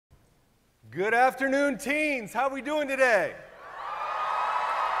Good afternoon, teens. How are we doing today?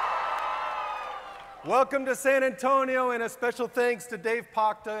 Welcome to San Antonio, and a special thanks to Dave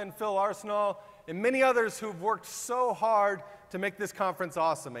Pachta and Phil Arsenal and many others who've worked so hard to make this conference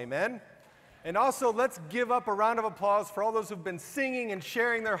awesome. Amen? And also, let's give up a round of applause for all those who've been singing and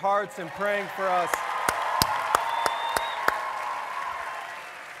sharing their hearts and praying for us.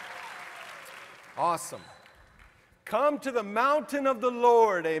 Awesome. Come to the mountain of the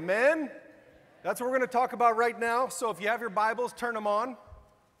Lord. Amen? That's what we're going to talk about right now. So if you have your Bibles, turn them on.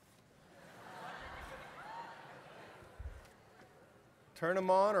 Turn them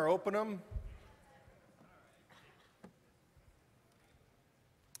on or open them.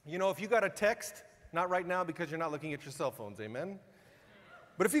 You know, if you got a text, not right now because you're not looking at your cell phones, amen?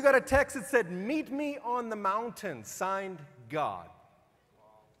 But if you got a text that said, "Meet me on the mountain," signed God.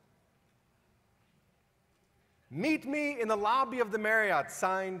 "Meet me in the lobby of the Marriott,"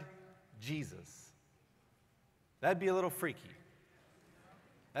 signed Jesus. That'd be a little freaky.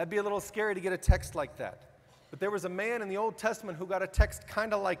 That'd be a little scary to get a text like that. But there was a man in the Old Testament who got a text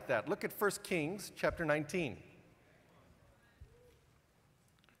kind of like that. Look at 1 Kings chapter 19.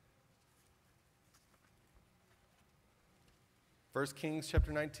 1 Kings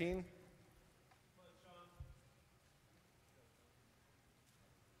chapter 19.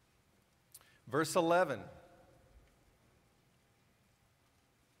 Verse 11.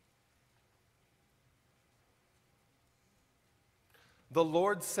 The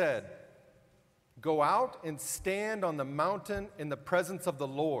Lord said, "Go out and stand on the mountain in the presence of the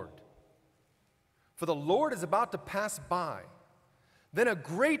Lord, for the Lord is about to pass by." Then a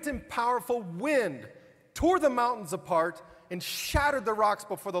great and powerful wind tore the mountains apart and shattered the rocks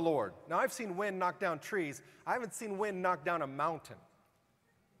before the Lord. Now, I've seen wind knock down trees. I haven't seen wind knock down a mountain.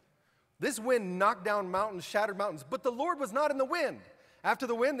 This wind knocked down mountains, shattered mountains, but the Lord was not in the wind. After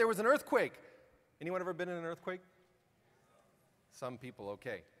the wind, there was an earthquake. Anyone ever been in an earthquake? Some people,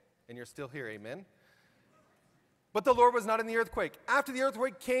 okay. And you're still here, amen? But the Lord was not in the earthquake. After the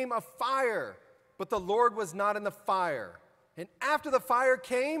earthquake came a fire, but the Lord was not in the fire. And after the fire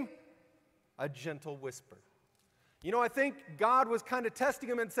came a gentle whisper. You know, I think God was kind of testing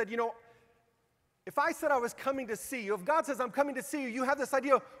him and said, you know, if I said I was coming to see you, if God says I'm coming to see you, you have this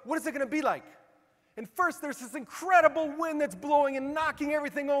idea, what is it going to be like? And first, there's this incredible wind that's blowing and knocking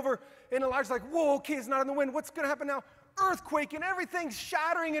everything over. And Elijah's like, whoa, okay, it's not in the wind. What's going to happen now? Earthquake and everything's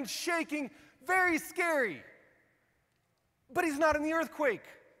shattering and shaking. Very scary. But he's not in the earthquake.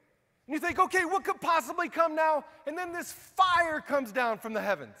 And you think, okay, what could possibly come now? And then this fire comes down from the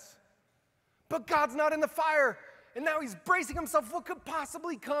heavens. But God's not in the fire. And now he's bracing himself. What could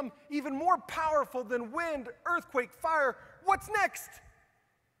possibly come even more powerful than wind, earthquake, fire? What's next?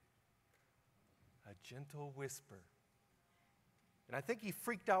 A gentle whisper. And I think he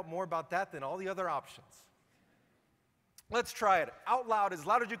freaked out more about that than all the other options. Let's try it. Out loud, as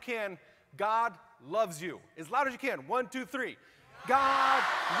loud as you can. God loves you. As loud as you can. 1, 2, 3. God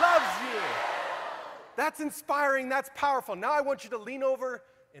loves you. That's inspiring. That's powerful. Now I want you to lean over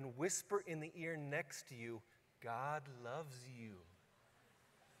and whisper in the ear next to you, God loves you.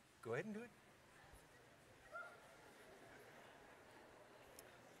 Go ahead and do it.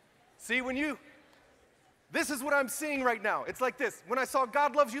 See, this is what I'm seeing right now. It's like this. When I saw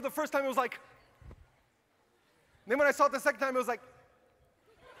God loves you the first time, it was like, and then when I saw it the second time, it was like,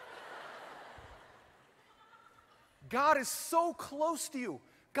 God is so close to you.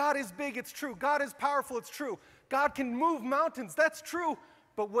 God is big, it's true. God is powerful, it's true. God can move mountains, that's true.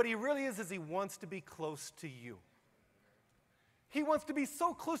 But what he really is he wants to be close to you. He wants to be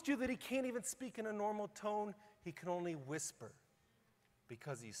so close to you that he can't even speak in a normal tone. He can only whisper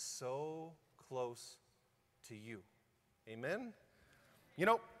because he's so close to you. Amen? You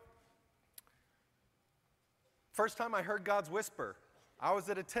know, first time I heard God's whisper, I was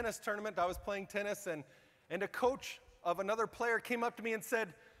at a tennis tournament. I was playing tennis, and a coach of another player came up to me and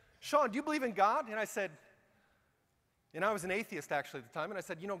said, Shawn, do you believe in God? And I said, and I was an atheist actually at the time, and I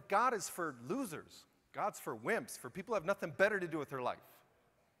said, you know, God is for losers. God's for wimps, for people who have nothing better to do with their life.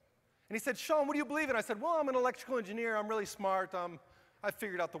 And he said, Shawn, what do you believe in? I said, well, I'm an electrical engineer. I'm really smart. I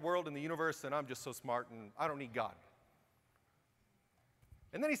figured out the world and the universe, and I'm just so smart, and I don't need God.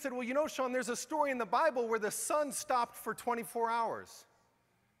 And then he said, well, you know, Shawn, there's a story in the Bible where the sun stopped for 24 hours.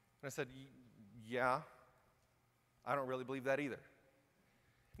 And I said, yeah, I don't really believe that either.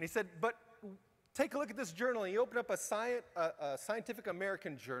 And he said, but take a look at this journal. And he opened up a Scientific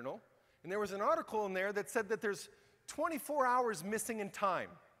American journal, and there was an article in there that said that there's 24 hours missing in time.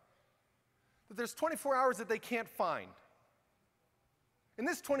 That there's 24 hours that they can't find. And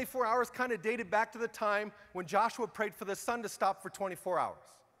this 24 hours kind of dated back to the time when Joshua prayed for the sun to stop for 24 hours.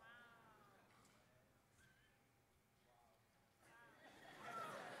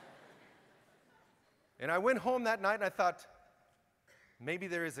 And I went home that night and I thought, maybe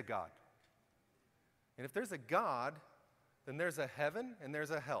there is a God. And if there's a God, then there's a heaven and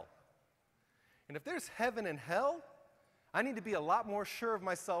there's a hell. And if there's heaven and hell, I need to be a lot more sure of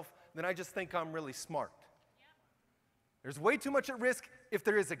myself than I just think I'm really smart. There's way too much at risk if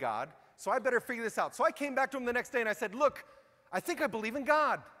there is a God, so I better figure this out. So I came back to him the next day and I said, look, I think I believe in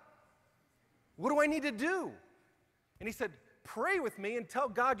God. What do I need to do? And he said, pray with me and tell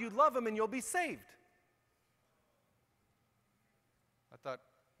God you love him and you'll be saved. I thought,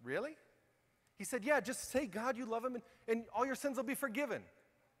 really? He said, yeah, just say God you love him and all your sins will be forgiven.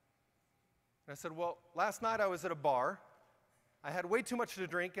 And I said, well, last night I was at a bar. I had way too much to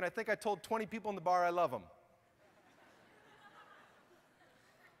drink, and I think I told 20 people in the bar I love them.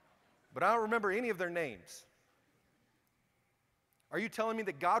 But I don't remember any of their names. Are you telling me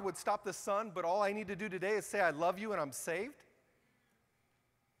that God would stop the sun, but all I need to do today is say I love you and I'm saved?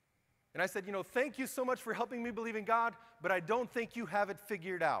 And I said, thank you so much for helping me believe in God, but I don't think you have it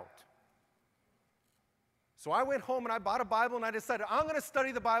figured out. So I went home and I bought a Bible and I decided I'm going to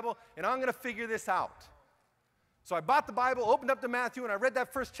study the Bible and I'm going to figure this out. So I bought the Bible, opened up to Matthew, and I read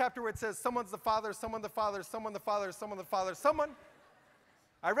that first chapter where it says, someone's the Father, someone the Father, someone the Father, someone the Father, someone.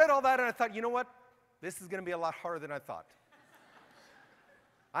 I read all that and I thought, you know what? This is going to be a lot harder than I thought.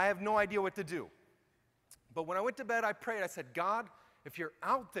 I have no idea what to do. But when I went to bed, I prayed. I said, God, if you're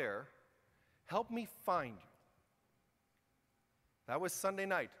out there, help me find you. That was Sunday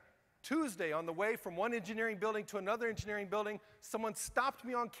night. Tuesday, on the way from one engineering building to another engineering building, someone stopped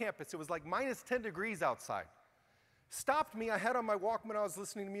me on campus. It was like minus 10 degrees outside. Stopped me. I had on my Walkman. I was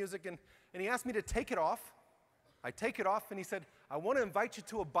listening to music, and he asked me to take it off. I take it off, and he said, I want to invite you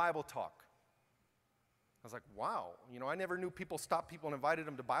to a Bible talk. I was like, wow. I never knew people stopped people and invited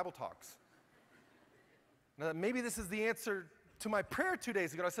them to Bible talks. And I thought, maybe this is the answer to my prayer 2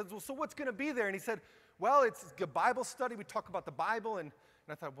 days ago. I said, well, so what's going to be there? And he said, well, it's a Bible study. We talk about the Bible. And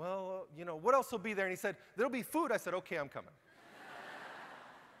I thought, well, what else will be there? And he said, there'll be food. I said, okay, I'm coming.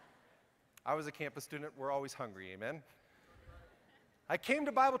 I was a campus student. We're always hungry, amen? I came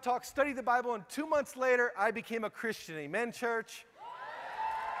to Bible talk, studied the Bible, and 2 months later, I became a Christian. Amen, church?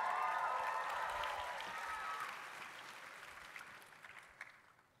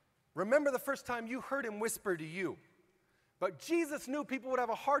 Remember the first time you heard him whisper to you. But Jesus knew people would have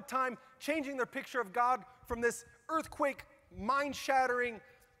a hard time changing their picture of God from this earthquake, mind-shattering,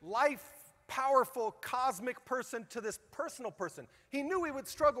 life-powerful, cosmic person to this personal person. He knew we would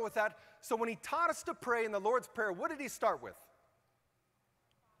struggle with that. So when he taught us to pray in the Lord's Prayer, what did he start with?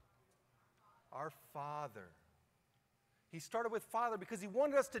 Our Father. He started with Father because he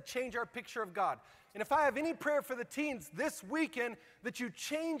wanted us to change our picture of God. And if I have any prayer for the teens this weekend, that you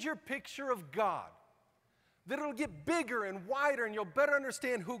change your picture of God. That it'll get bigger and wider and you'll better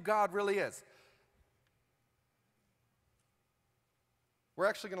understand who God really is. We're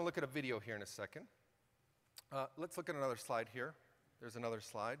actually going to look at a video here in a second. Let's look at another slide here. There's another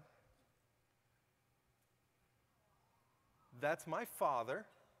slide. That's my father.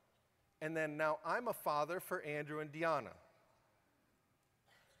 And then now I'm a father for Andrew and Deanna.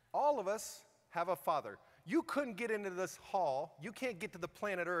 All of us have a father. You couldn't get into this hall, you can't get to the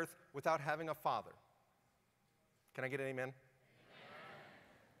planet Earth without having a father. Can I get an amen? Amen.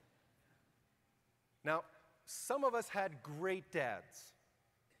 Now, some of us had great dads.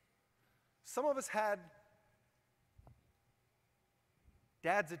 Some of us had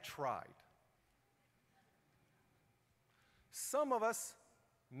dads that tried. Some of us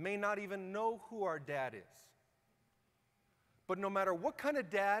may not even know who our dad is. But no matter what kind of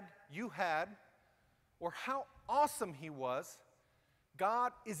dad you had or how awesome he was,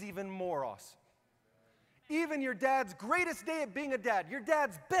 God is even more awesome. Even your dad's greatest day at being a dad, your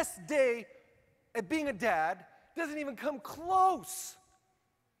dad's best day at being a dad doesn't even come close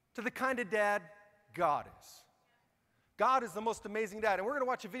to the kind of dad God is. God is the most amazing dad. And we're going to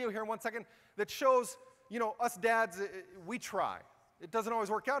watch a video here in 1 second that shows, us dads, we try. It doesn't always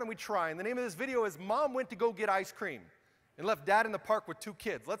work out, and we try. And the name of this video is Mom Went to Go Get Ice Cream and Left Dad in the Park with 2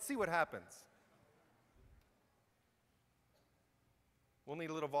 kids. Let's see what happens. We'll need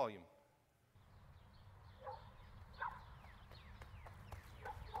a little volume.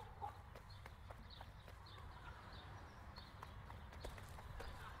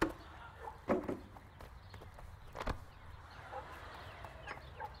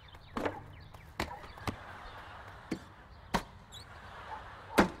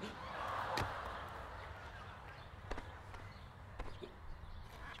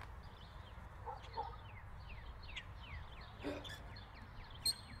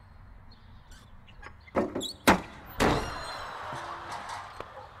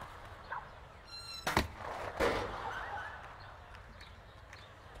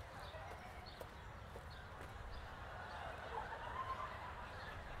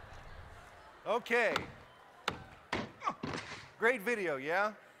 Okay. Great video,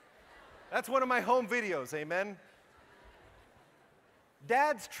 yeah? That's one of my home videos, amen?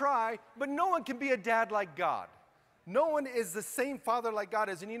 Dads try, but no one can be a dad like God. No one is the same father like God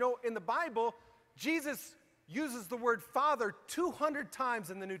is. And you know, in the Bible, Jesus uses the word father 200 times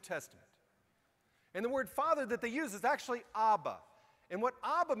in the New Testament. And the word father that they use is actually Abba. And what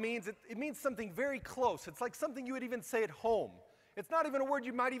Abba means, it means something very close. It's like something you would even say at home. It's not even a word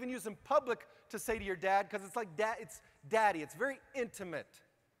you might even use in public to say to your dad, because it's like it's daddy. It's very intimate.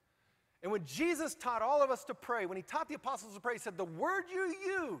 And when Jesus taught all of us to pray, when he taught the apostles to pray, he said, the word you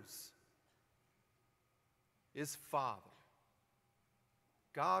use is Father.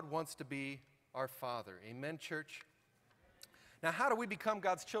 God wants to be our Father. Amen, church? Now, how do we become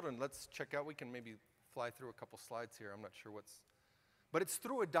God's children? Let's check out. We can maybe fly through a couple slides here. I'm not sure but it's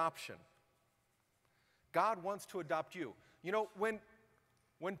through adoption. God wants to adopt you. You know, when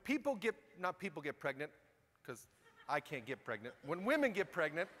not people get pregnant, because I can't get pregnant. When women get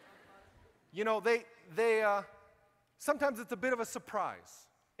pregnant, you know, sometimes it's a bit of a surprise.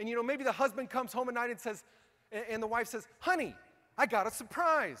 And, you know, maybe the husband comes home at night and says, and the wife says, honey, I got a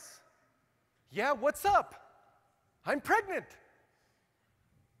surprise. Yeah, what's up? I'm pregnant.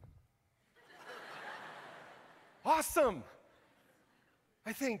 Awesome.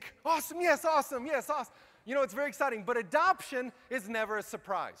 I think, awesome, yes, awesome, yes, awesome. You know, it's very exciting, but adoption is never a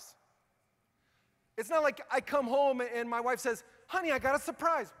surprise. It's not like I come home and my wife says, honey, I got a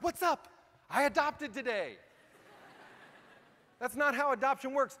surprise. What's up? I adopted today. That's not how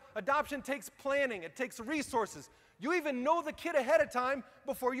adoption works. Adoption takes planning. It takes resources. You even know the kid ahead of time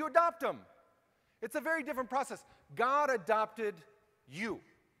before you adopt them. It's a very different process. God adopted you.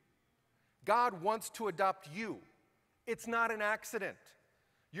 God wants to adopt you. It's not an accident.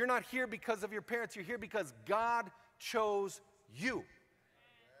 You're not here because of your parents. You're here because God chose you.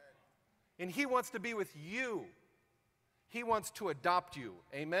 And he wants to be with you. He wants to adopt you.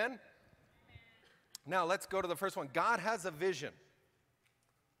 Amen? Now, let's go to the first one. God has a vision.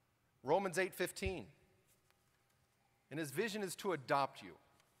 Romans 8:15. And his vision is to adopt you.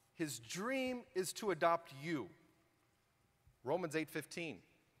 His dream is to adopt you. Romans 8:15.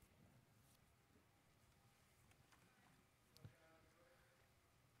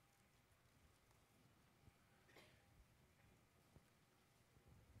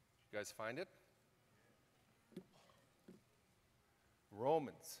 You guys find it?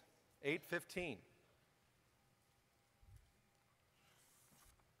 Romans 8:15.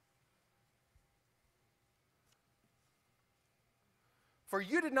 For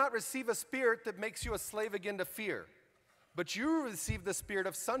you did not receive a spirit that makes you a slave again to fear, but you received the spirit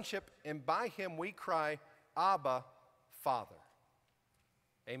of sonship, and by him we cry, Abba, Father.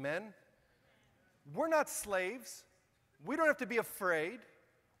 Amen? We're not slaves. We don't have to be afraid.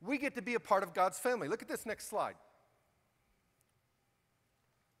 We get to be a part of God's family. Look at this next slide.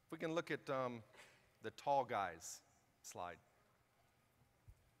 If we can look at the tall guys slide.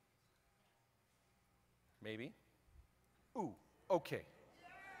 Maybe. Ooh, okay.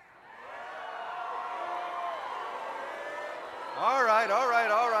 All right.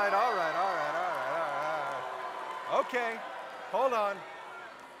 Okay, hold on.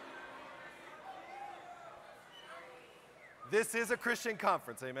 This is a Christian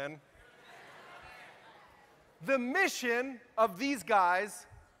conference, amen? The mission of these guys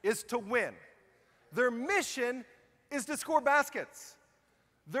is to win. Their mission is to score baskets.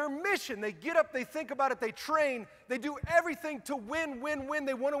 Their mission, they get up, they think about it, they train, they do everything to win.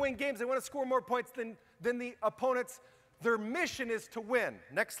 They want to win games. They want to score more points than the opponents. Their mission is to win.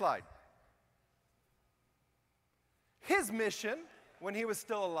 Next slide. His mission, when he was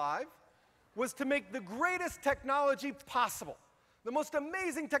still alive, was to make the greatest technology possible. The most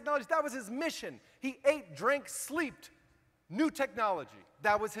amazing technology. That was his mission. He ate, drank, slept. New technology.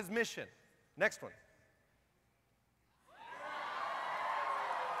 That was his mission. Next one.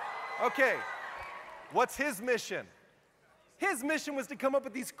 Okay, what's his mission? His mission was to come up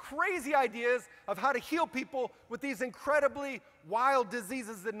with these crazy ideas of how to heal people with these incredibly wild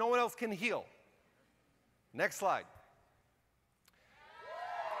diseases that no one else can heal. Next slide.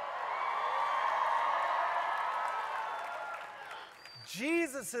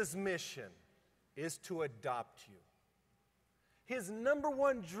 Jesus' mission is to adopt you. His number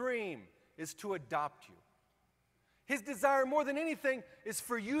one dream is to adopt you. His desire more than anything is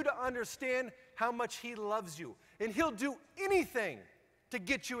for you to understand how much he loves you. And he'll do anything to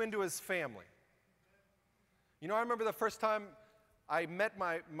get you into his family. You know, I remember the first time I met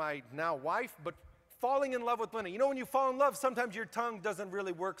my now wife, but falling in love with Linda. You know, when you fall in love, sometimes your tongue doesn't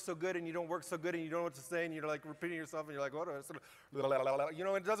really work so good, and you don't work so good, and you don't know what to say, and you're like repeating yourself, and you're like, what? You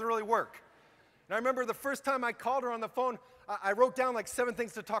know, it doesn't really work. And I remember the first time I called her on the phone, I wrote down like 7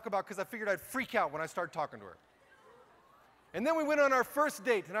 things to talk about because I figured I'd freak out when I started talking to her. And then we went on our first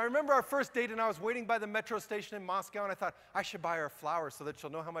date, and I remember our first date, and I was waiting by the metro station in Moscow, and I thought, I should buy her a flower so that she'll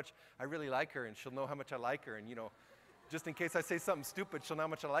know how much I really like her, and she'll know how much I like her, and, you know, just in case I say something stupid, she'll know how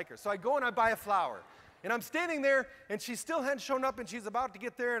much I like her. So I go and I buy a flower, and I'm standing there, and she still hadn't shown up, and she's about to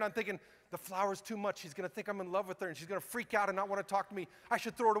get there, and I'm thinking, the flower's too much. She's going to think I'm in love with her, and she's going to freak out and not want to talk to me. I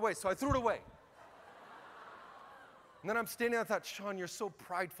should throw it away. So I threw it away. And then I'm standing there, I thought, Shawn, you're so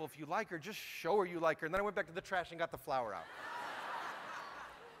prideful. If you like her, just show her you like her. And then I went back to the trash and got the flower out.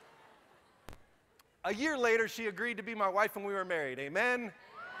 A year later, she agreed to be my wife and we were married. Amen?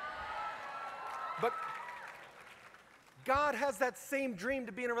 But God has that same dream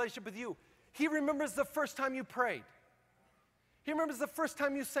to be in a relationship with you. He remembers the first time you prayed. He remembers the first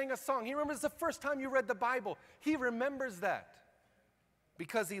time you sang a song. He remembers the first time you read the Bible. He remembers that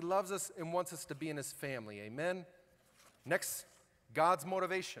because he loves us and wants us to be in his family. Amen? Next, God's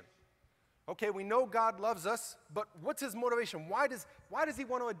motivation. Okay, we know God loves us, but what's his motivation? Why does he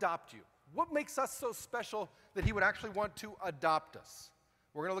want to adopt you? What makes us so special that he would actually want to adopt us?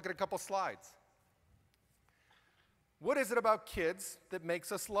 We're going to look at a couple slides. What is it about kids that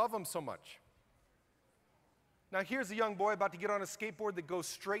makes us love them so much? Now, here's a young boy about to get on a skateboard that goes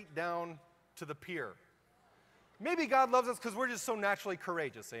straight down to the pier. Maybe God loves us because we're just so naturally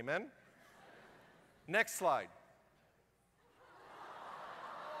courageous, amen? Next slide.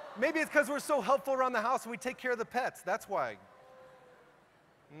 Maybe it's because we're so helpful around the house and we take care of the pets. That's why.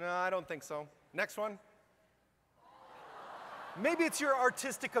 No, I don't think so. Next one. Maybe it's your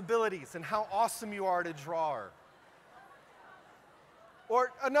artistic abilities and how awesome you are to draw.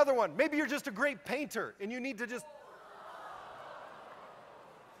 Or another one. Maybe you're just a great painter and you need to just...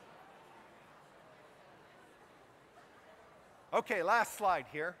 Okay, last slide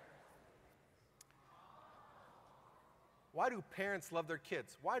here. Why do parents love their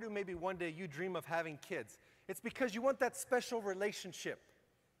kids? Why do maybe one day you dream of having kids? It's because you want that special relationship.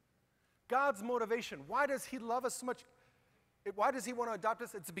 God's motivation. Why does he love us so much? Why does he want to adopt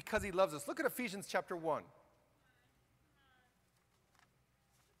us? It's because he loves us. Look at Ephesians chapter 1.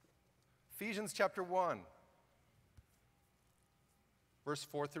 Ephesians chapter 1, verse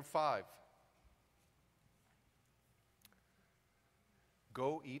 4 through 5.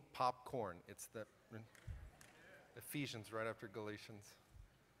 Go eat popcorn. It's the Ephesians right after Galatians.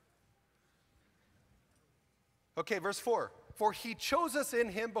 Okay, verse 4. For he chose us in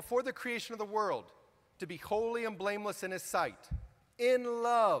him before the creation of the world to be holy and blameless in his sight. In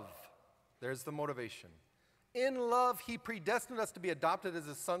love, there's the motivation. In love, he predestined us to be adopted as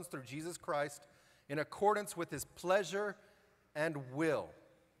his sons through Jesus Christ in accordance with his pleasure and will.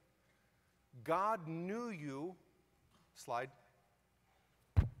 God knew you. Slide.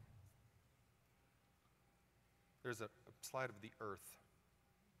 There's a slide of the earth.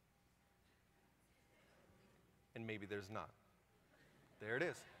 And maybe there's not. There it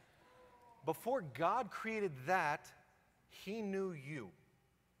is. Before God created that, he knew you.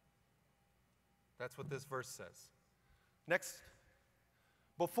 That's what this verse says. Next.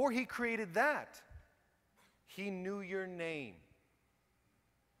 Before he created that, he knew your name.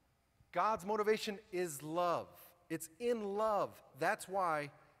 God's motivation is love. It's in love. That's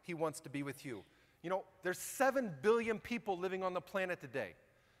why he wants to be with you. You know, there's 7 billion people living on the planet today.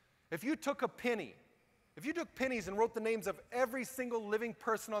 If you took pennies and wrote the names of every single living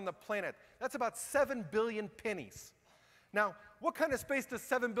person on the planet, that's about 7 billion pennies. Now, what kind of space does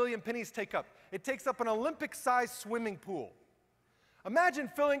 7 billion pennies take up? It takes up an Olympic-sized swimming pool. Imagine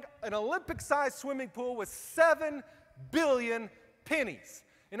filling an Olympic-sized swimming pool with 7 billion pennies.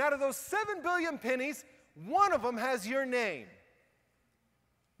 And out of those 7 billion pennies, one of them has your name.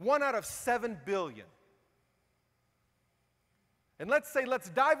 1 out of 7 billion. And let's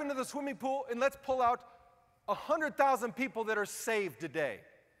dive into the swimming pool and let's pull out 100,000 people that are saved today.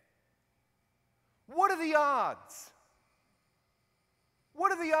 What are the odds?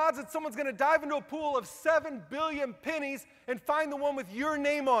 What are the odds that someone's going to dive into a pool of 7 billion pennies and find the one with your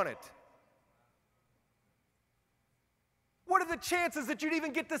name on it? What are the chances that you'd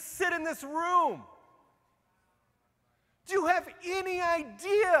even get to sit in this room? Do you have any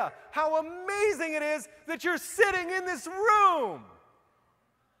idea how amazing it is that you're sitting in this room?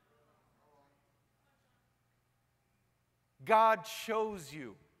 God chose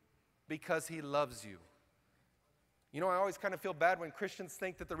you because he loves you. You know, I always kind of feel bad when Christians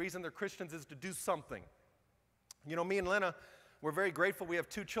think that the reason they're Christians is to do something. You know, me and Lena, we're very grateful we have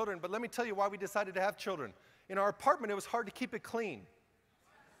 2 children, but let me tell you why we decided to have children. In our apartment, it was hard to keep it clean.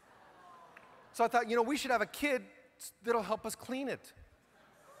 So I thought, you know, we should have a kid that'll help us clean it.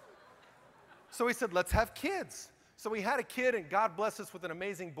 So we said, let's have kids. So we had a kid, and God blessed us with an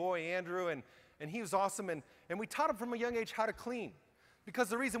amazing boy, Andrew, and he was awesome. And we taught him from a young age how to clean. Because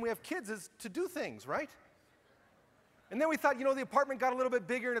the reason we have kids is to do things, right? And then we thought, the apartment got a little bit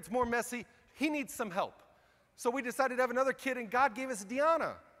bigger and it's more messy. He needs some help. So we decided to have another kid, and God gave us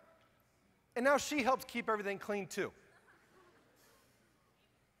Deanna. And now she helps keep everything clean too.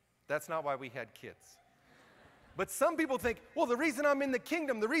 That's not why we had kids. But some people think, well, the reason I'm in the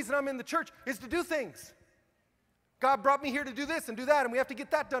kingdom, the reason I'm in the church is to do things. God brought me here to do this and do that, and we have to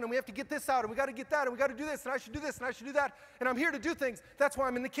get that done, and we have to get this out, and we got to get that, and we got to do this, and I should do this, and I should do that, and I'm here to do things. That's why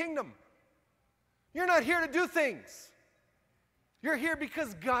I'm in the kingdom. You're not here to do things. You're here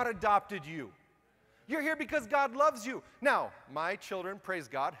because God adopted you. You're here because God loves you. Now, my children, praise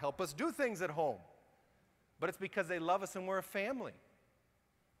God, help us do things at home. But it's because they love us and we're a family.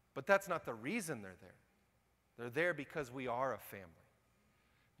 But that's not the reason they're there. They're there because we are a family.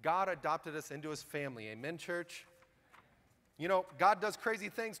 God adopted us into his family. Amen, church? God does crazy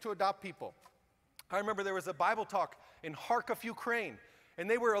things to adopt people. I remember there was a Bible talk in Kharkiv, Ukraine, and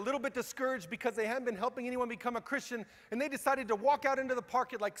they were a little bit discouraged because they hadn't been helping anyone become a Christian, and they decided to walk out into the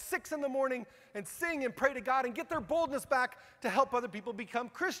park at like 6 in the morning and sing and pray to God and get their boldness back to help other people become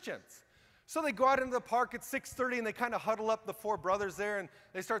Christians. So they go out into the park at 6:30, and they kind of huddle up, the 4 brothers there, and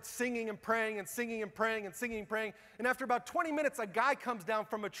they start singing and praying and singing and praying and singing and praying. And after about 20 minutes, a guy comes down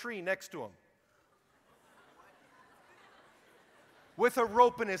from a tree next to them with a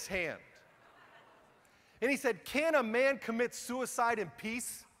rope in his hand. And he said, "Can a man commit suicide in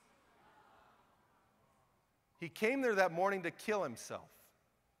peace?" He came there that morning to kill himself.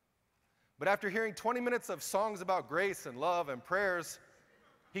 But after hearing 20 minutes of songs about grace and love and prayers,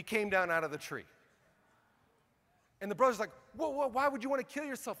 he came down out of the tree. And the brother's like, whoa, why would you want to kill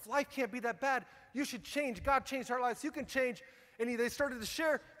yourself? Life can't be that bad. You should change. God changed our lives. You can change. And they started to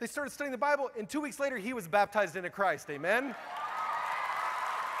share. They started studying the Bible. And 2 weeks later, he was baptized into Christ. Amen?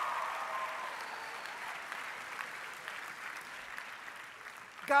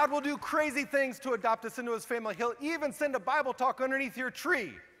 God will do crazy things to adopt us into his family. He'll even send a Bible talk underneath your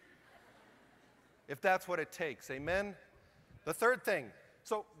tree, if that's what it takes. Amen? The third thing.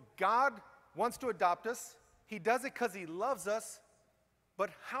 So God wants to adopt us. He does it because he loves us. But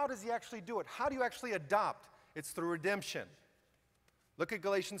how does he actually do it? How do you actually adopt? It's through redemption. Look at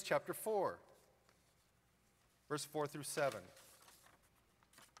Galatians chapter 4, verse 4 through 7.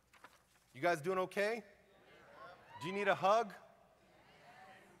 You guys doing okay? Do you need a hug?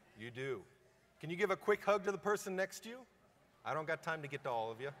 You do. Can you give a quick hug to the person next to you? I don't got time to get to all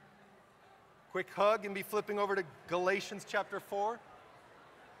of you. Quick hug and be flipping over to Galatians chapter 4.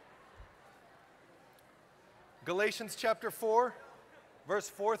 Galatians chapter 4, verse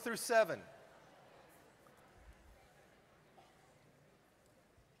 4 through 7. Did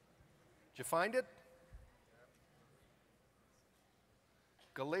you find it?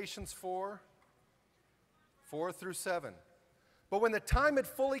 Galatians 4, 4 through 7. But when the time had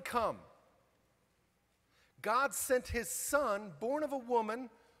fully come, God sent his Son, born of a woman,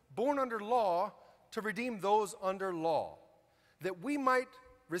 born under law, to redeem those under law, that we might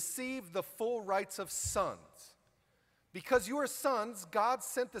receive the full rights of sons. Because you are sons, God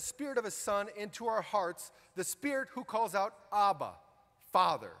sent the Spirit of his Son into our hearts, the Spirit who calls out, Abba,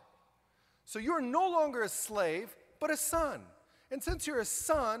 Father. So you are no longer a slave, but a son. And since you're a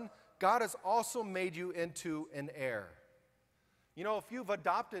son, God has also made you into an heir. If you've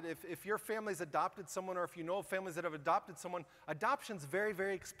adopted, if your family's adopted someone, or if you know of families that have adopted someone, adoption's very,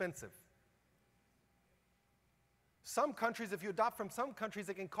 very expensive. Some countries, if you adopt from some countries,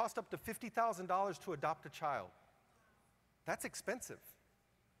 it can cost up to $50,000 to adopt a child. That's expensive.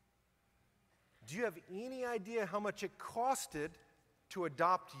 Do you have any idea how much it costed to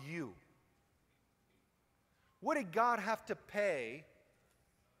adopt you? What did God have to pay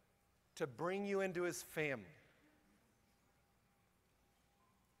to bring you into his family?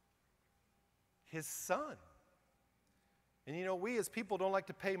 His Son. And we as people don't like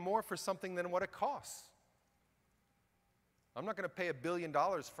to pay more for something than what it costs. I'm not going to pay $1 billion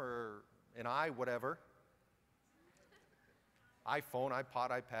for an whatever. iPhone,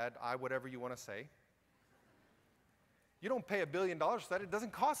 iPod, iPad, whatever you want to say. You don't pay $1 billion for that. It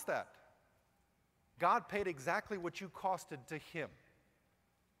doesn't cost that. God paid exactly what you costed to him.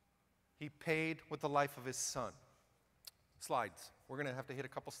 He paid with the life of his Son. Slides. We're going to have to hit a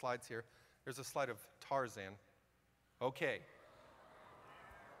couple slides here. There's a slide of Tarzan. Okay.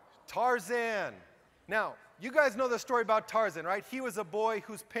 Tarzan. Now, you guys know the story about Tarzan, right? He was a boy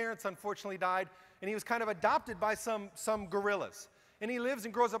whose parents unfortunately died, and he was kind of adopted by some gorillas. And he lives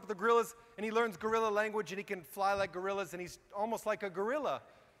and grows up with the gorillas, and he learns gorilla language, and he can fly like gorillas, and he's almost like a gorilla.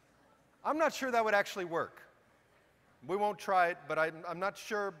 I'm not sure that would actually work. We won't try it, but I'm not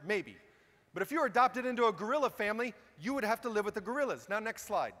sure, maybe. But if you were adopted into a gorilla family, you would have to live with the gorillas. Now, next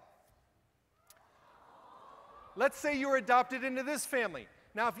slide. Let's say you were adopted into this family.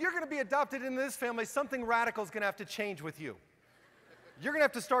 Now, if you're going to be adopted into this family, something radical is going to have to change with you. You're going to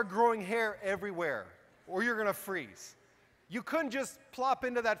have to start growing hair everywhere, or you're going to freeze. You couldn't just plop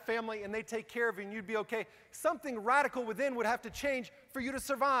into that family and they take care of you and you'd be okay. Something radical within would have to change for you to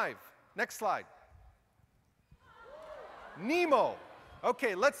survive. Next slide. Nemo.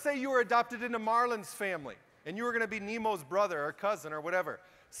 Okay, let's say you were adopted into Marlin's family and you were going to be Nemo's brother or cousin or whatever.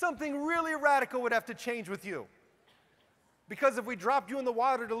 Something really radical would have to change with you. Because if we dropped you in the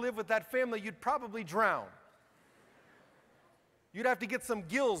water to live with that family, you'd probably drown. You'd have to get some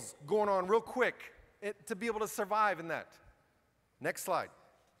gills going on real quick to be able to survive in that. Next slide.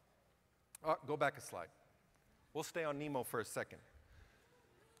 Go back a slide. We'll stay on Nemo for a second.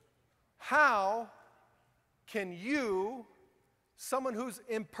 How can you, someone who's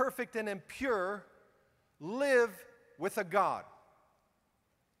imperfect and impure, live with a God?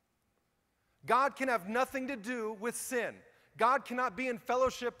 God can have nothing to do with sin. God cannot be in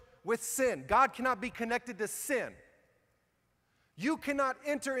fellowship with sin. God cannot be connected to sin. You cannot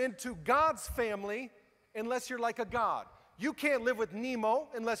enter into God's family unless you're like a God. You can't live with Nemo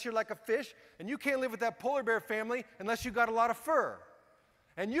unless you're like a fish, and you can't live with that polar bear family unless you got a lot of fur.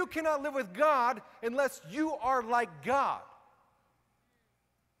 And you cannot live with God unless you are like God.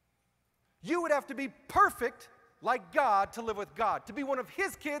 You would have to be perfect like God to live with God. To be one of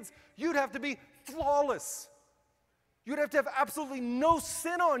His kids, you'd have to be flawless. You'd have to have absolutely no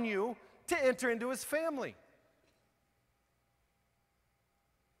sin on you to enter into His family.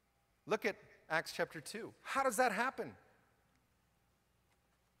 Look at Acts chapter 2. How does that happen?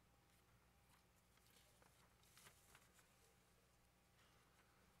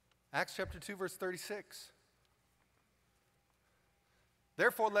 Acts chapter 2, verse 36.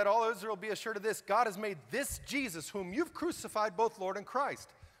 Therefore, let all Israel be assured of this: God has made this Jesus, whom you've crucified, both Lord and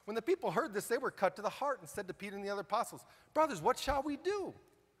Christ. When the people heard this, they were cut to the heart and said to Peter and the other apostles, Brothers, what shall we do?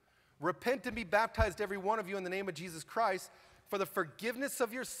 Repent and be baptized, every one of you, in the name of Jesus Christ, for the forgiveness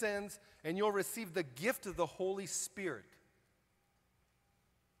of your sins, and you'll receive the gift of the Holy Spirit.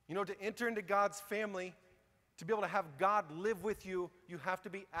 You know, to enter into God's family, to be able to have God live with you, you have to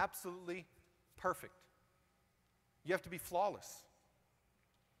be absolutely perfect. You have to be flawless.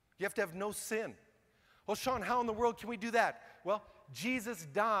 You have to have no sin. Well, Shawn, how in the world can we do that? Well, Jesus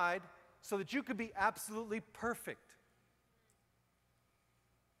died so that you could be absolutely perfect.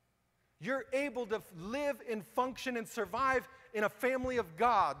 You're able to live and function and survive in a family of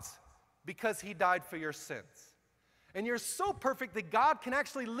gods because He died for your sins. And you're so perfect that God can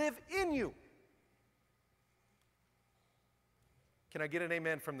actually live in you. Can I get an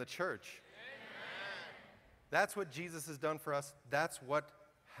amen from the church? Amen. That's what Jesus has done for us. That's what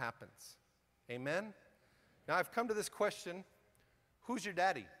happens. Amen? Now I've come to this question: who's your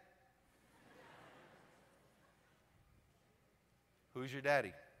daddy? Who's your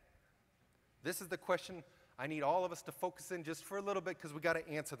daddy? This is the question I need all of us to focus in just for a little bit, because we got to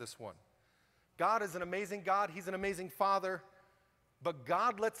answer this one. God is an amazing God. He's an amazing Father. But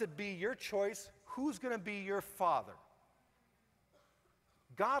God lets it be your choice who's going to be your father.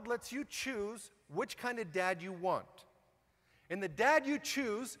 God lets you choose which kind of dad you want. And the dad you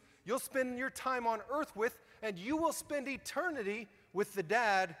choose, you'll spend your time on earth with, and you will spend eternity with the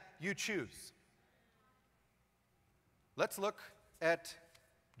dad you choose. Let's look at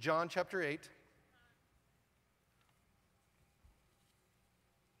John chapter 8.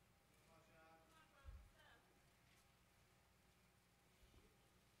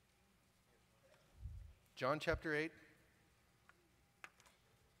 John chapter 8,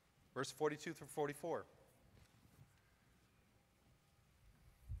 verse 42 through 44.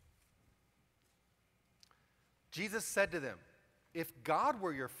 Jesus said to them, "If God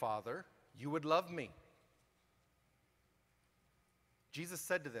were your father, you would love me." Jesus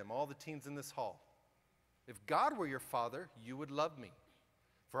said to them, all the teens in this hall, "If God were your father, you would love me.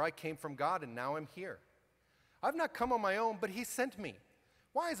 For I came from God and now I'm here. I've not come on my own, but He sent me.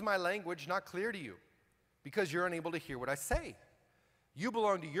 Why is my language not clear to you? Because you're unable to hear what I say. You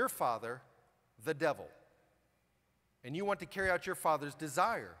belong to your father, the devil, and you want to carry out your father's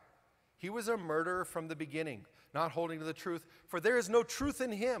desire. He was a murderer from the beginning, not holding to the truth, for there is no truth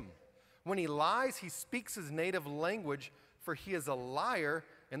in him. When he lies, he speaks his native language, for he is a liar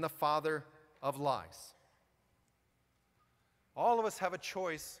and the father of lies." All of us have a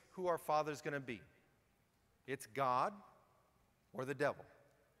choice who our father is going to be. It's God or the devil.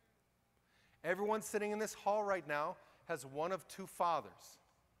 Everyone sitting in this hall right now has one of two fathers.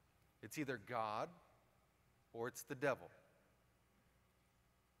 It's either God or it's the devil.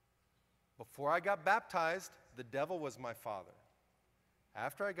 Before I got baptized, the devil was my father.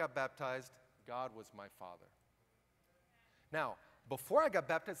 After I got baptized, God was my father. Now, before I got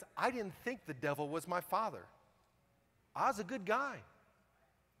baptized, I didn't think the devil was my father. I was a good guy.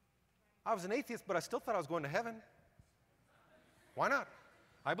 I was an atheist, but I still thought I was going to heaven. Why not?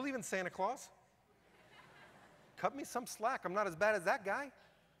 I believe in Santa Claus. Cut me some slack. I'm not as bad as that guy.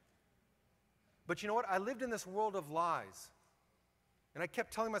 But you know what? I lived in this world of lies. And I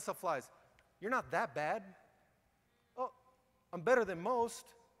kept telling myself lies. You're not that bad. Oh, I'm better than most.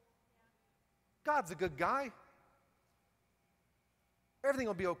 God's a good guy. Everything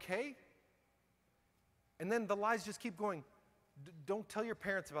will be okay. And then the lies just keep going. Don't tell your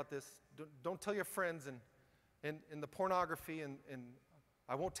parents about this. Don't tell your friends and the pornography and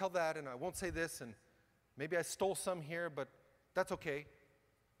I won't tell that and I won't say this and maybe I stole some here, but that's okay.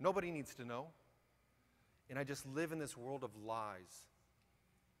 Nobody needs to know. And I just live in this world of lies.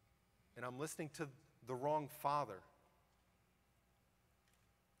 And I'm listening to the wrong father.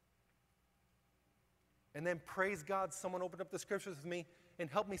 And then praise God, someone opened up the scriptures with me and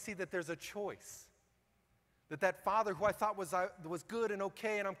helped me see that there's a choice. That father who I thought was good and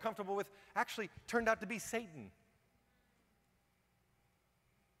okay and I'm comfortable with actually turned out to be Satan.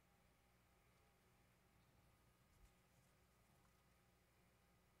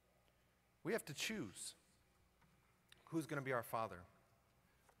 We have to choose who's going to be our father.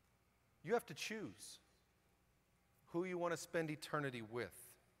 You have to choose who you want to spend eternity with.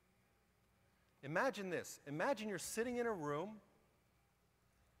 Imagine this. Imagine you're sitting in a room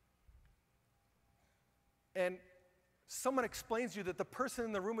and someone explains to you that the person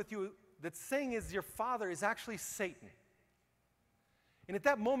in the room with you that's saying is your father is actually Satan. And at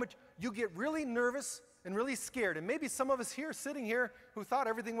that moment, you get really nervous and really scared. And maybe some of us here, sitting here, who thought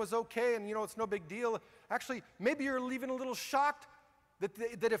everything was okay and, it's no big deal. Actually, maybe you're leaving a little shocked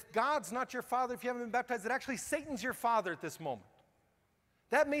that if God's not your father, if you haven't been baptized, that actually Satan's your father at this moment.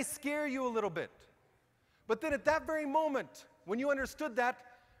 That may scare you a little bit. But then at that very moment, when you understood that,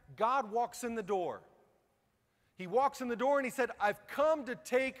 God walks in the door. He walks in the door and he said, I've come to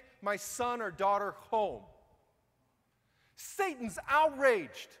take my son or daughter home. Satan's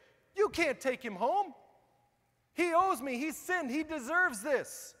outraged. You can't take him home. He owes me. He sinned. He deserves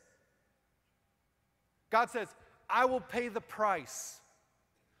this. God says, I will pay the price.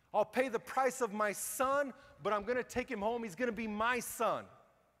 I'll pay the price of my son, but I'm going to take him home. He's going to be my son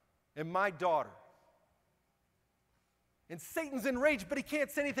and my daughter. And Satan's enraged, but he can't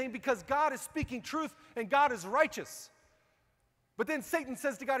say anything because God is speaking truth and God is righteous. But then Satan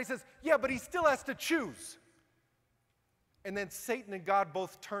says to God, he says, yeah, but he still has to choose. And then Satan and God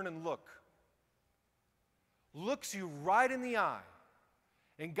both turn and looks you right in the eye.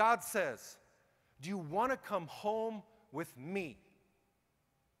 And God says, do you want to come home with me?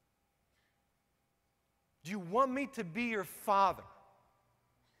 Do you want me to be your father?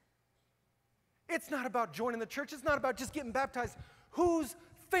 It's not about joining the church. It's not about just getting baptized. Whose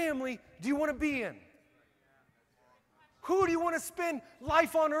family do you want to be in? Who do you want to spend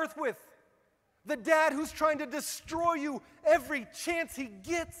life on earth with? The dad who's trying to destroy you every chance he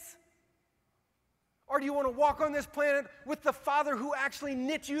gets? Or do you want to walk on this planet with the Father who actually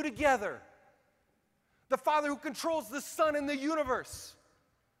knit you together? The Father who controls the sun and the universe?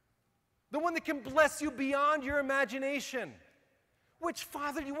 The one that can bless you beyond your imagination? Which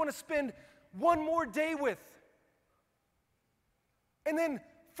Father do you want to spend one more day with? And then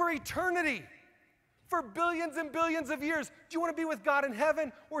for eternity, for billions and billions of years, do you want to be with God in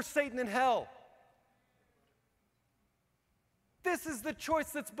heaven or Satan in hell? This is the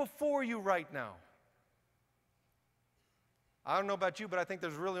choice that's before you right now. I don't know about you, but I think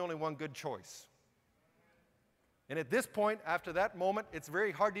there's really only one good choice. And at this point, after that moment, it's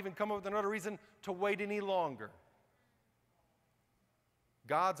very hard to even come up with another reason to wait any longer.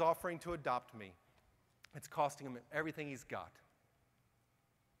 God's offering to adopt me. It's costing him everything he's got.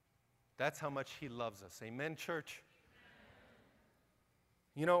 That's how much he loves us. Amen, church?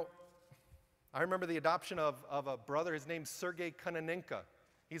 I remember the adoption of a brother. His name's Sergei Kononenko.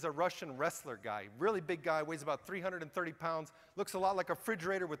 He's a Russian wrestler guy. Really big guy, weighs about 330 pounds. Looks a lot like a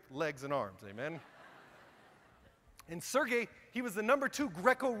refrigerator with legs and arms. Amen? And Sergei, he was the #2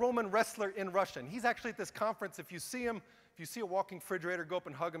 Greco-Roman wrestler in Russia. And he's actually at this conference. If you see him, if you see a walking refrigerator, go up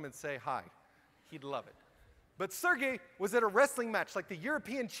and hug him and say hi. He'd love it. But Sergei was at a wrestling match, like the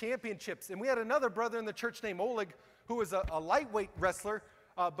European Championships. And we had another brother in the church named Oleg, who was a lightweight wrestler.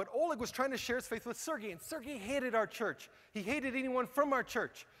 But Oleg was trying to share his faith with Sergei. And Sergei hated our church. He hated anyone from our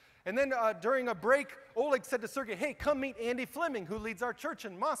church. And then during a break, Oleg said to Sergey, hey, come meet Andy Fleming, who leads our church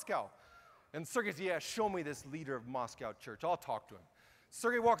in Moscow. And Sergey said, yeah, show me this leader of Moscow church. I'll talk to him.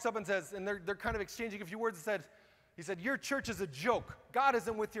 Sergey walks up and says, and they're kind of exchanging a few words, he said, your church is a joke. God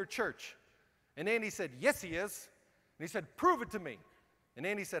isn't with your church. And Andy said, yes, he is. And he said, prove it to me. And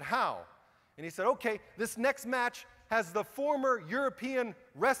Andy said, how? And he said, okay, this next match has the former European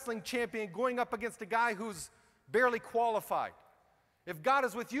wrestling champion going up against a guy who's barely qualified. If God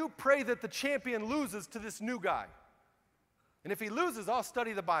is with you, pray that the champion loses to this new guy. And if he loses, I'll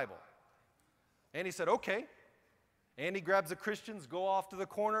study the Bible. And he said, okay. Andy grabs the Christians, go off to the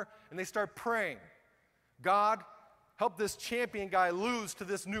corner, and they start praying. God, help this champion guy lose to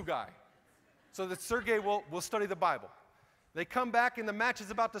this new guy so that Sergey will study the Bible. They come back, and the match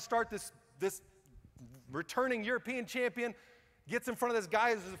is about to start. This returning European champion gets in front of this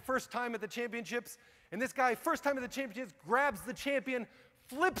guy. This is the first time at the championships. And this guy, first time at the championships, grabs the champion,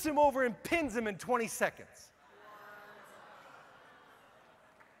 flips him over, and pins him in 20 seconds.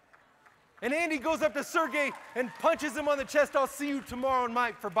 And Andy goes up to Sergey and punches him on the chest. I'll see you tomorrow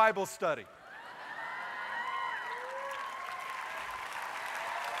night for Bible study.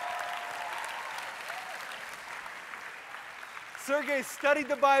 Sergey studied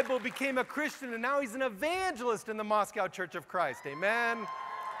the Bible, became a Christian, and now he's an evangelist in the Moscow Church of Christ. Amen.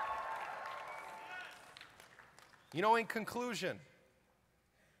 You know, in conclusion,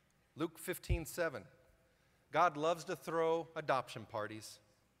 Luke 15:7, God loves to throw adoption parties.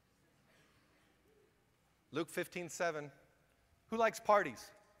 Luke 15:7, who likes parties?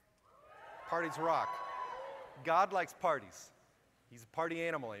 Parties rock. God likes parties. He's a party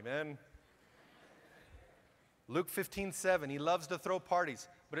animal, amen. Luke 15:7, he loves to throw parties,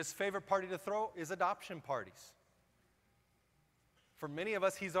 but his favorite party to throw is adoption parties. For many of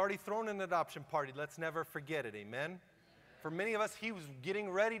us, he's already thrown an adoption party. Let's never forget it, amen? For many of us, he was getting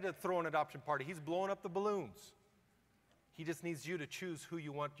ready to throw an adoption party. He's blowing up the balloons. He just needs you to choose who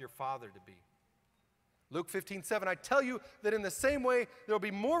you want your father to be. Luke 15:7, I tell you that in the same way, there will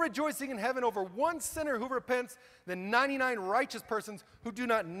be more rejoicing in heaven over one sinner who repents than 99 righteous persons who do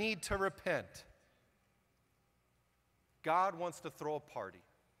not need to repent. God wants to throw a party.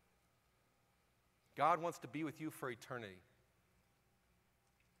 God wants to be with you for eternity.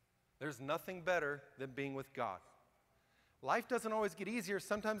 There's nothing better than being with God. Life doesn't always get easier.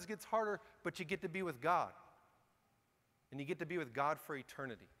 Sometimes it gets harder, but you get to be with God. And you get to be with God for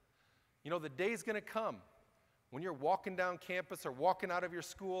eternity. You know, the day's going to come when you're walking down campus or walking out of your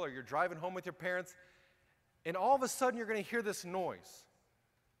school or you're driving home with your parents, and all of a sudden you're going to hear this noise.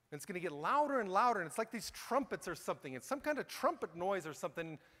 And it's going to get louder and louder, and it's like these trumpets or something. It's some kind of trumpet noise or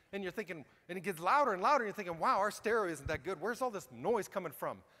something, and you're thinking, and it gets louder and louder, and you're thinking, wow, our stereo isn't that good. Where's all this noise coming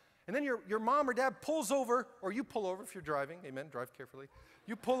from? And then your mom or dad pulls over, or you pull over if you're driving. Amen, drive carefully.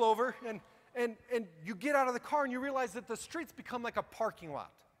 You pull over, and you get out of the car, and you realize that the streets become like a parking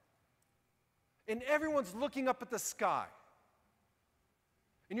lot. And everyone's looking up at the sky.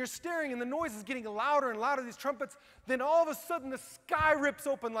 And you're staring, and the noise is getting louder and louder, these trumpets. Then all of a sudden, the sky rips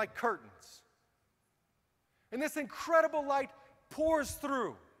open like curtains. And this incredible light pours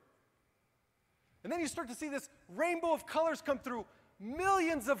through. And then you start to see this rainbow of colors come through,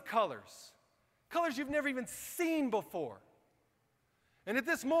 millions of colors, colors you've never even seen before. And at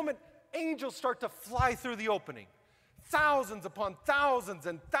this moment, angels start to fly through the opening. Thousands upon thousands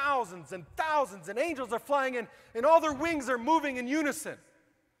and thousands and thousands, and angels are flying in, and all their wings are moving in unison.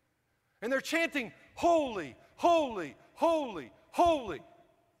 And they're chanting, holy, holy, holy, holy.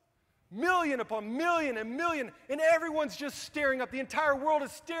 Million upon million and million, and everyone's just staring up. The entire world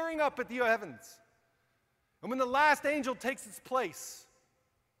is staring up at the heavens. And when the last angel takes its place,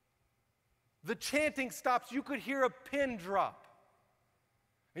 the chanting stops. You could hear a pin drop.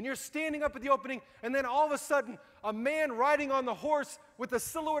 And you're standing up at the opening, and then all of a sudden, a man riding on the horse with the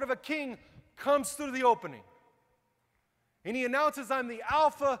silhouette of a king comes through the opening. And he announces, I'm the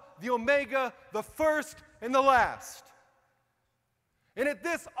Alpha, the Omega, the first and the last. And at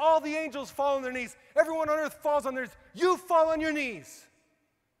this, all the angels fall on their knees. Everyone on earth falls on their knees. You fall on your knees.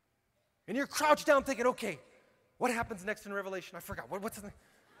 And you're crouched down thinking, okay, what happens next in Revelation? I forgot. What's the name?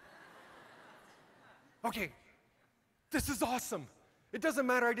 Okay, this is awesome. It doesn't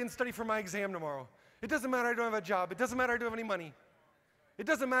matter I didn't study for my exam tomorrow. It doesn't matter I don't have a job. It doesn't matter I don't have any money. It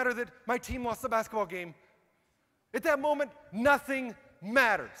doesn't matter that my team lost the basketball game. At that moment, nothing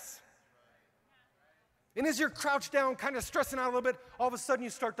matters. And as you're crouched down, kind of stressing out a little bit, all of a sudden you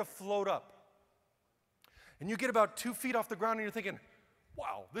start to float up. And you get about 2 feet off the ground and you're thinking,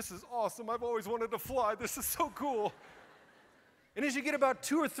 wow, this is awesome. I've always wanted to fly. This is so cool. And as you get about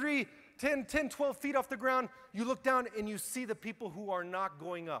 2 or 3 10, 12 feet off the ground, you look down and you see the people who are not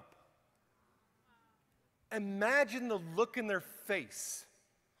going up. Imagine the look in their face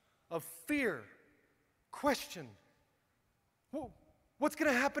of fear, question. What's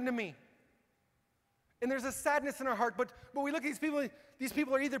going to happen to me? And there's a sadness in our heart, but we look at these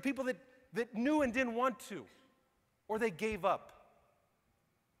people are either people that knew and didn't want to, or they gave up.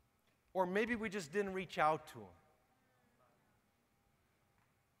 Or maybe we just didn't reach out to them.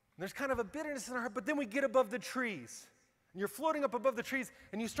 And there's kind of a bitterness in our heart, but then we get above the trees. And you're floating up above the trees,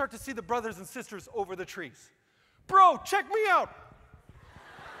 and you start to see the brothers and sisters over the trees. Bro, check me out.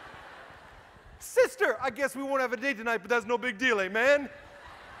 Sister, I guess we won't have a date tonight, but that's no big deal, amen?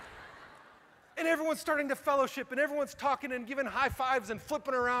 And everyone's starting to fellowship, and everyone's talking and giving high fives and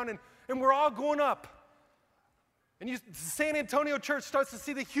flipping around, and we're all going up. And San Antonio church starts to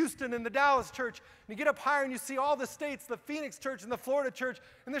see the Houston and the Dallas church. And you get up higher and you see all the states, the Phoenix church and the Florida church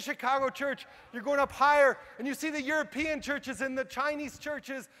and the Chicago church. You're going up higher and you see the European churches and the Chinese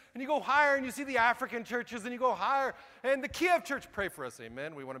churches. And you go higher and you see the African churches and you go higher. And the Kiev church, pray for us,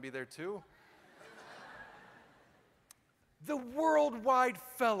 amen. We want to be there too. The worldwide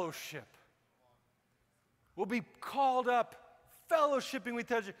fellowship will be called up, fellowshipping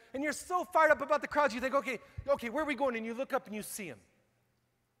with each other, and you're so fired up about the crowds, you think, okay, where are we going? And you look up and you see him.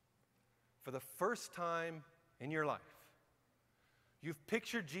 For the first time in your life, you've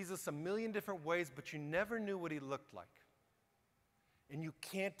pictured Jesus a million different ways, but you never knew what he looked like. And you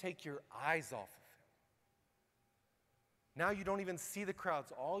can't take your eyes off of him. Now you don't even see the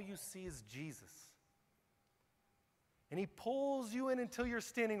crowds. All you see is Jesus. And he pulls you in until you're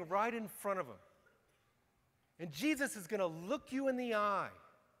standing right in front of him. And Jesus is going to look you in the eye.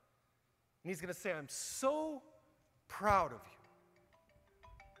 And he's going to say, I'm so proud of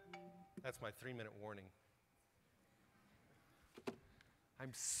you. That's my 3-minute warning.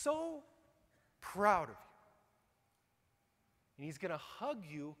 I'm so proud of you. And he's going to hug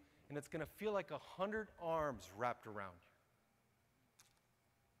you, and it's going to feel like 100 arms wrapped around you.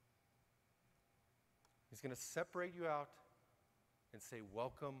 He's going to separate you out and say,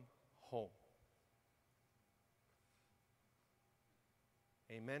 welcome home.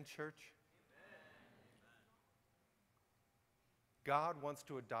 Amen, church? Amen. God wants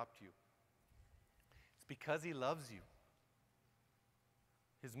to adopt you. It's because he loves you.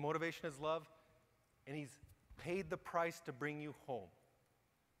 His motivation is love, and he's paid the price to bring you home.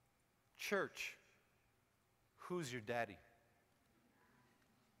 Church, who's your daddy?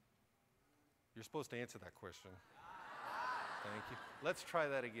 You're supposed to answer that question. Thank you. Let's try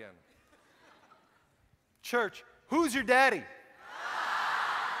that again. Church, who's your daddy?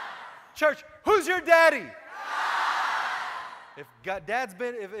 Church, who's your daddy? If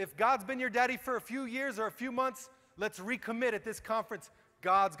God's been your daddy for a few years or a few months, let's recommit at this conference.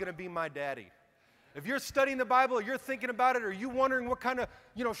 God's going to be my daddy. If you're studying the Bible, or you're thinking about it, or you're wondering what kind of,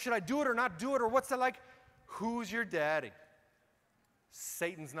 should I do it or not do it, or what's that like? Who's your daddy?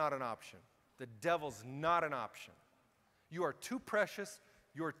 Satan's not an option. The devil's not an option. You are too precious.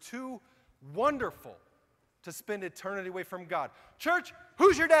 You're too wonderful to spend eternity away from God. Church,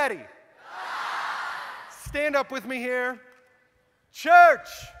 who's your daddy? Stand up with me here. Church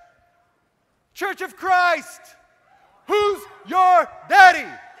of Christ, who's your daddy?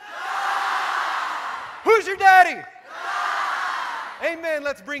 Who's your daddy? Amen.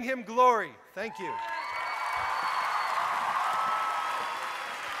 Let's bring him glory. Thank you.